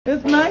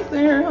It's nice in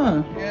here,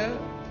 huh? Yeah.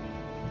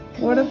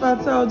 What if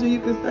I told you you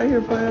could stay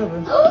here forever?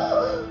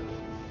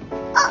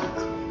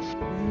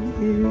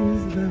 It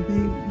is the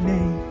big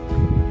day.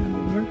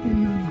 I'm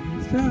working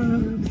on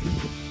jobs.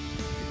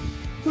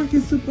 Working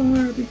super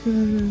hard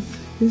because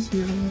this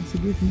year I want to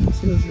give my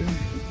children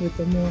with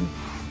a more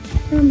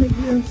family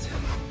gift,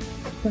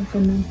 like a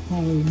new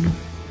home.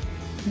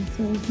 And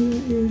so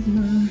here is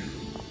my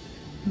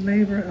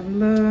labor of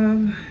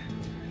love.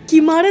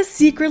 Kimara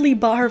secretly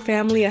bought her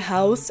family a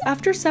house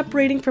after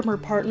separating from her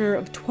partner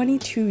of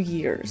 22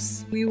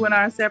 years. We went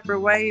our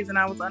separate ways and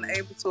I was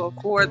unable to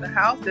afford the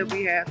house that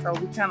we had, so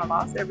we kind of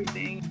lost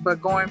everything.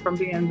 But going from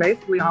being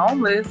basically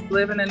homeless,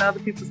 living in other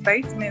people's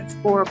basements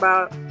for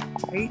about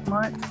 8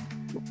 months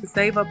to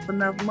save up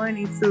enough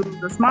money to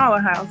the smaller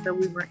house that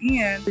we were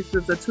in, which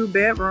was a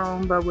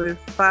 2-bedroom, but with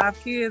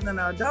 5 kids and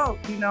an adult,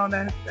 you know,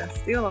 that's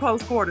still a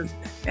close quarters.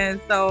 And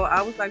so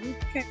I was like, we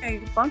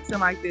can't function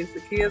like this.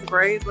 The kids'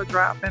 grades were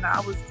dropping.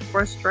 I was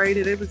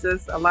frustrated. It was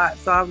just a lot.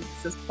 So I was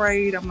just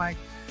prayed. I'm like,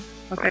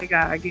 okay,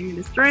 God, give me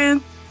the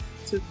strength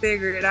to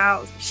figure it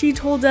out. She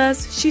told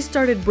us she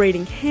started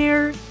braiding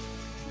hair,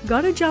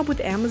 got a job with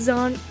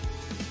Amazon,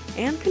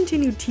 and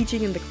continued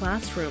teaching in the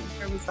classroom.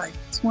 It was like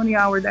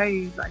 20-hour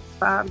days, like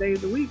 5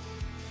 days a week.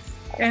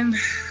 And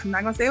I'm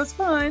not gonna say it was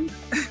fun,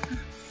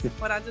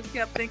 but I just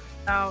kept thinking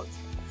about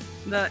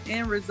the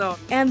end result.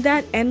 And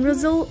that end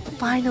result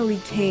finally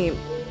came.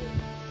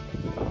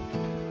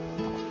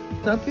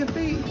 Up your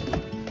feet.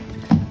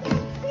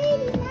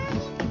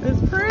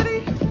 It's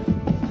pretty.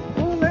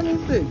 Oh, let me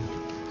see.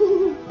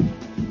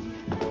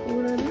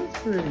 Oh, that is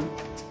pretty.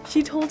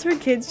 She told her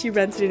kids she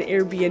rented an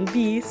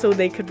Airbnb so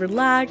they could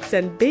relax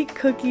and bake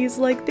cookies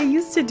like they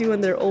used to do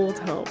in their old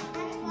home.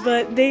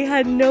 But they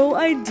had no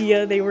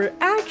idea they were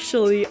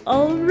actually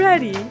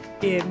already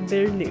in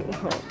their new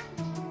home.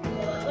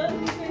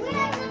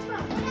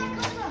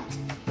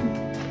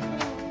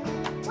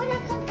 Where'd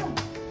it come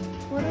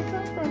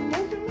from?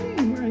 What do you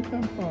mean, where'd it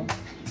come from?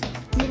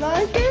 You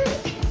like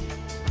it?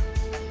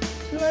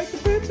 You like the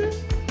picture?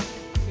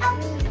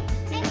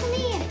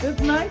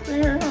 It's nice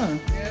in here, huh?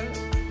 Yeah.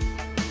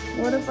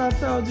 What if I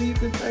told you you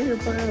could stay here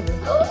forever?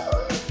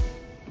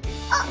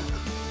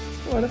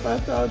 What if I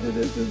told you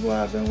this is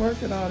why I've been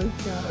working all this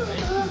time?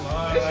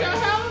 It's your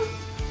house?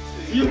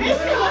 You for real?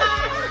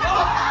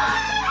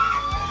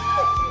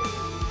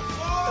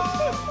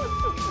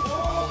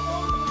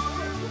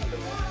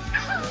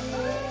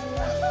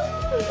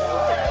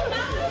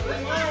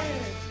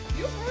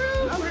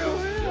 I'm real.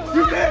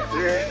 You that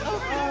serious?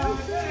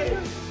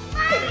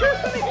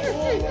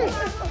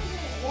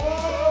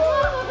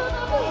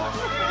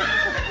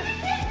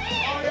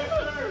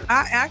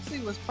 I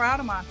actually was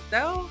proud of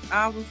myself.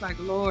 I was like,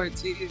 Lord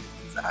Jesus,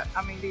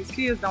 I mean, these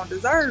kids don't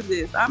deserve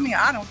this. I mean,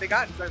 I don't think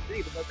I deserve it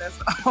either, but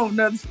that's a whole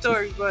nother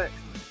story. But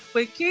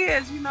with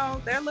kids, you know,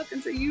 they're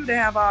looking to you to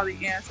have all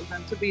the answers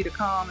and to be the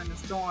calm in the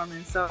storm.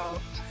 And so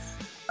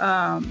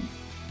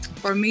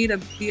for me to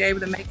be able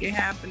to make it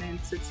happen and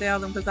to tell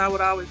them, because I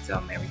would always tell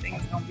them everything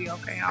is going to be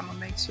okay. I'm going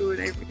to make sure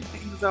that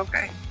everything is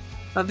okay.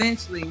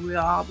 Eventually, we'll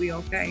all be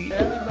okay.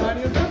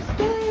 Everybody is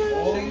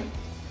upstairs.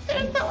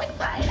 I'm so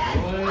excited.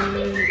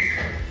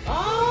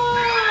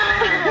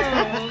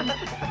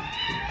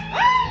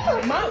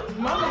 Mama just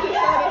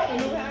got us a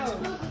new house.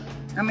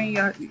 I mean,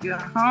 your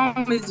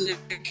home is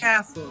your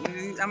castle.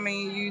 I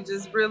mean, you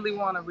just really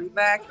want to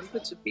relax and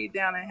put your feet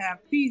down and have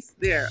peace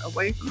there,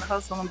 away from the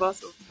hustle and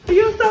bustle. Are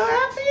you so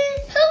happy?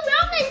 Who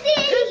promised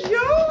it? It's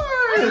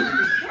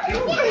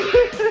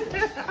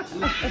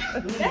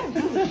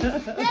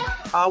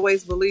yours.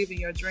 Always believe in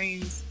your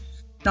dreams,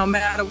 no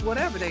matter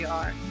whatever they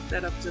are,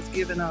 instead of just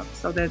giving up.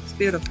 So that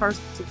spirit of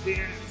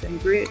perseverance and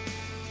grit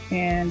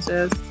and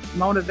just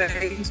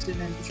motivation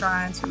and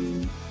trying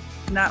to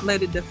not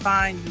let it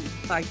define you.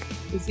 Like,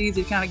 it's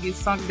easy to kind of get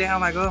sunk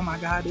down like, oh my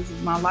God, this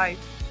is my life.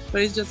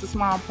 But it's just a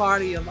small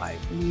part of your life.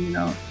 And you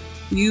know,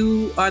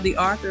 you are the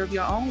author of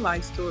your own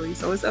life story.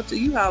 So it's up to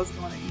you how it's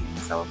going to end.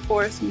 So of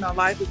course, you know,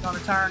 life is going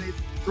to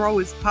throw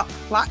its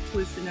plot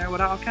twists in there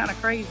with all kind of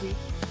crazy.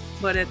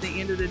 But at the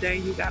end of the day,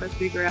 you got to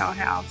figure out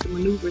how to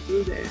maneuver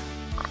through that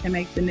and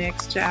make the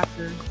next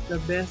chapter the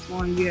best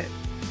one yet.